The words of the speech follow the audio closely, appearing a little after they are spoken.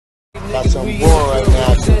Got some more right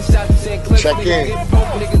now. Check in.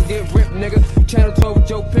 Niggas get ripped, nigga. Channel 12 with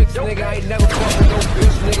your pics, nigga. I ain't never fuck with no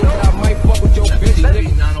bitch, nigga. I might fuck with your bitch,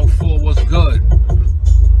 nigga. 904 was good.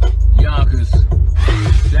 Yonkers,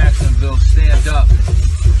 Jacksonville, stand up.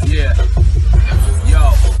 Yeah.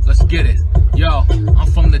 Yo, let's get it. Yo,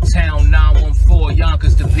 I'm from the town, 914,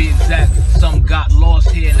 Yonkers to be exact. Some got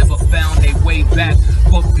lost here, never found their way back.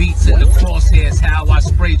 Put beats in the crosshairs, how I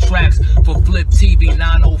spray tracks. For Flip TV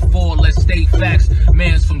 904, let's state facts.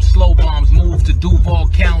 Mans from Slow Bombs moved to Duval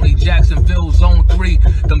County, Jacksonville, Zone 3.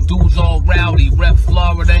 Them dudes all rowdy, rep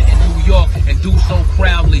Florida and New York, and do so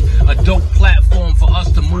proudly. A dope platform for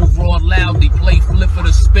us to move raw loudly. Play flip it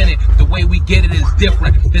or spin it, the way we get it is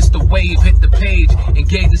different. This the wave, hit the page,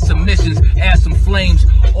 engage the submissions. Add some flames,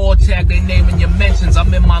 all tag their name in your mentions.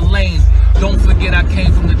 I'm in my lane. Don't forget I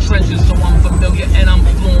came from the trenches, so I'm familiar and I'm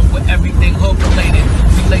fluent with everything hood related.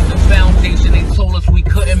 We laid the foundation, they told us we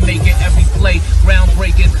couldn't make it. Every play,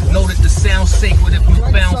 groundbreaking. Know that the sound's sacred if you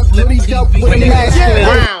found Flip TV.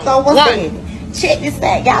 So what's good? Check this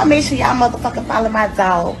out. Y'all make sure y'all motherfucking follow my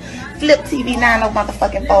dog. Flip TV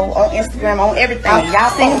 904 on Instagram, on everything. Y'all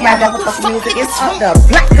sing my motherfucking music. It's up the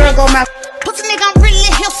Black Girl Go My. Pussy nigga, I'm really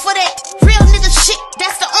here for that. Real nigga shit,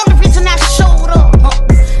 that's the only reason I showed up.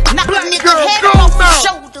 Knock a nigga head off his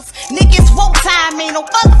shoulders. Niggas woke time, ain't no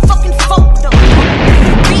motherfucking photo.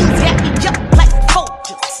 Beans got me up like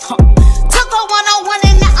focus. Took a one-on-one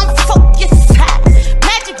and now I'm focused.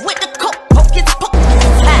 Magic with the coke, focus,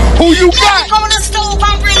 focus. Who you got? On the stove,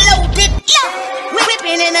 I'm reloaded. Yeah, we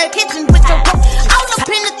whipping in the kitchen with the roaches. All up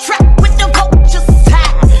in the trap with the roaches.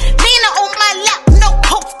 Nina on my lap, no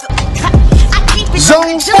poster.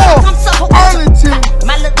 Zone 4, Arlington.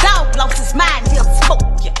 My little dog lost his mind, he'll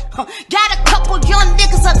smoke ya. Got a couple young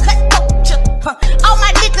niggas a cut culture. All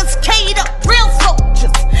my niggas K'd up, real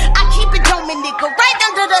soldiers. I keep it on me, nigga, right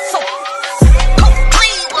under the sofa.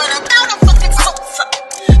 Clean with a thought of fucking sofa.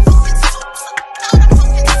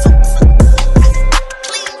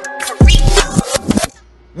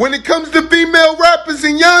 When it comes to female rappers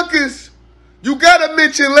in Yonkers, you gotta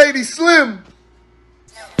mention Lady Slim.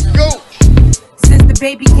 Go.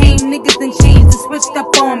 Baby came, niggas done changed and switched up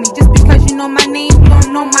on me. Just because you know my name, you don't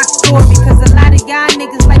know my story. Cause a lot of y'all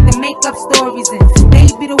niggas like to make up stories, and they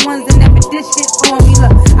be the ones that never did shit for me. Look,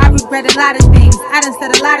 I regret a lot of things, I done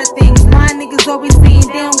said a lot of things. My niggas always saying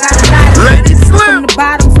they don't got a lot of Lady Slim from the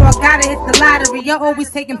bottom, so I gotta hit the lottery. Y'all always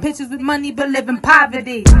taking pictures with money but live in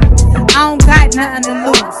poverty. I don't got nothing to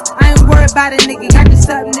lose, I ain't worried about a nigga, got just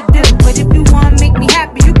something to do. But if you wanna make me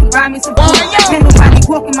happy, you can buy me some food. Can't nobody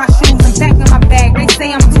walk in my shoes, I'm packing my bag. They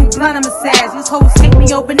say I'm too blunt, I'm a sag. These hoes hate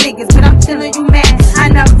me over niggas, but I'm chillin', you mad. I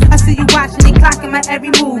know, I see you watching, they clocking my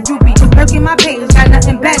every move. You be lurking my page, got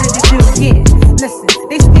nothing better to do. Yeah, listen,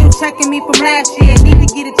 they still checking me from last year. Need to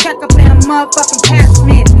get a checkup and a motherfucking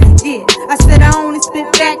cashier. Yeah, I said I only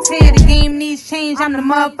spit facts here. The game needs change, I'm the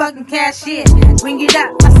motherfucking cashier. Bring it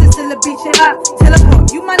up, my sister will beat you up. Tell her, boy,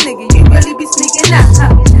 you my nigga, you really be sneaking up.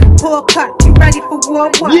 Pull cut, you ready for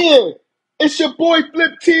war? What? Yeah, it's your boy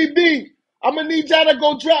Flip TV. I'ma need y'all to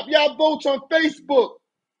go drop y'all votes on Facebook,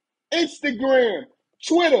 Instagram,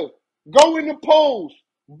 Twitter. Go in the polls.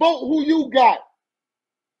 Vote who you got.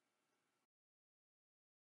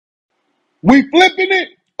 We flipping it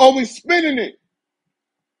or we spinning it?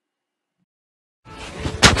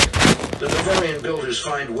 The Bavarian builders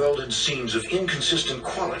find welded seams of inconsistent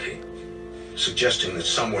quality, suggesting that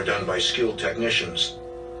some were done by skilled technicians,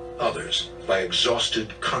 others by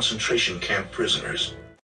exhausted concentration camp prisoners.